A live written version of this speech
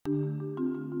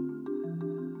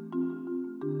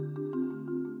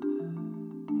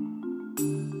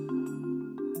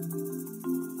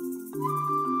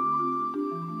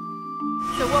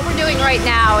right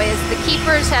now is the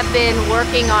keepers have been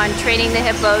working on training the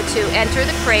hippo to enter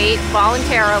the crate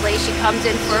voluntarily. She comes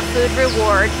in for a food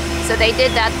reward. So they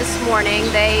did that this morning.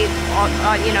 They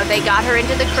got her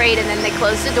into the crate, and then they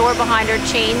closed the door behind her,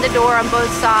 chained the door on both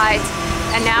sides,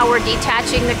 and now we're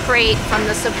detaching the crate from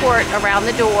the support around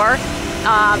the door.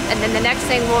 And then the next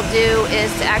thing we'll do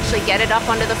is to actually get it up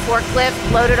onto the forklift,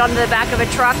 load it onto the back of a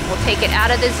truck. We'll take it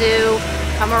out of the zoo,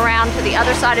 come around to the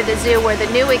other side of the zoo where the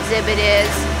new exhibit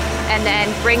is, and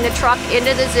then bring the truck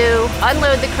into the zoo,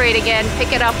 unload the crate again,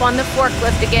 pick it up on the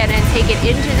forklift again, and take it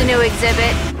into the new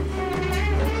exhibit.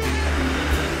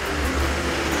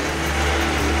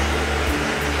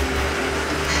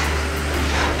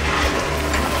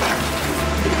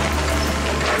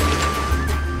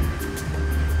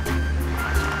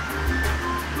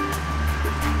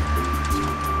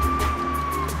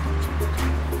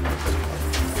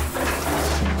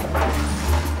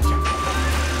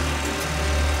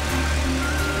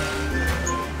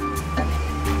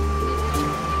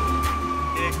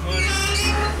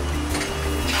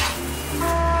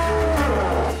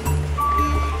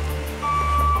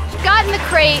 Gotten the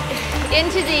crate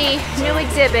into the new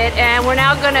exhibit, and we're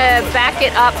now going to back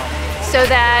it up so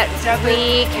that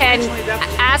we can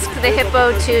ask the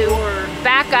hippo to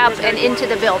back up and into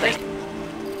the building.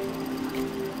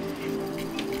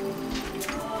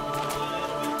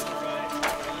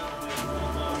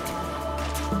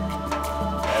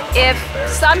 If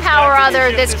somehow or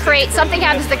other this crate, something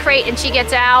happens to the crate and she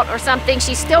gets out or something,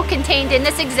 she's still contained in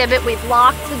this exhibit. We've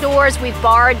locked the doors, we've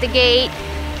barred the gate.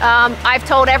 I've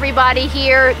told everybody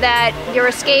here that your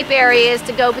escape area is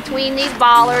to go between these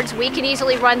bollards. We can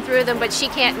easily run through them, but she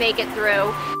can't make it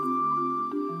through.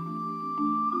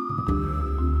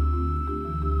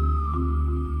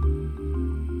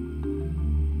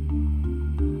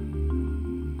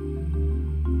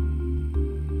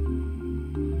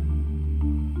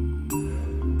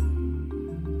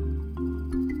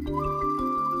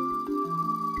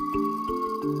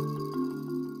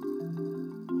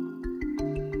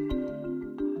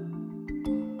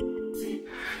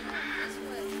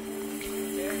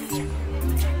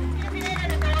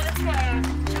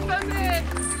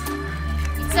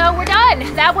 So we're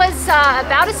done. That was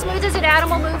about as smooth as an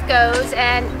animal move goes,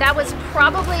 and that was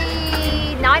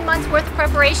probably 9 months worth of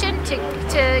preparation to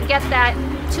get that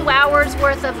 2 hours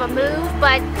worth of a move.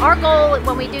 But our goal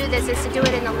when we do this is to do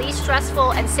it in the least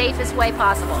stressful and safest way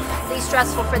possible. Least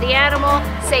stressful for the animal,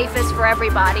 safest for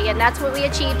everybody, and that's what we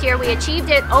achieved here. We achieved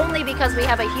it only because we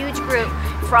have a huge group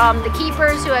from the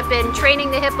keepers who have been training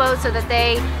the hippos so that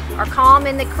they are calm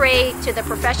in the crate, to the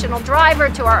professional driver,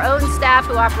 to our own staff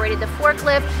who operated the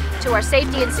forklift, to our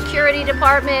safety and security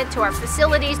department, to our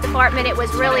facilities department. It was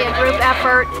really a group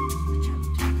effort.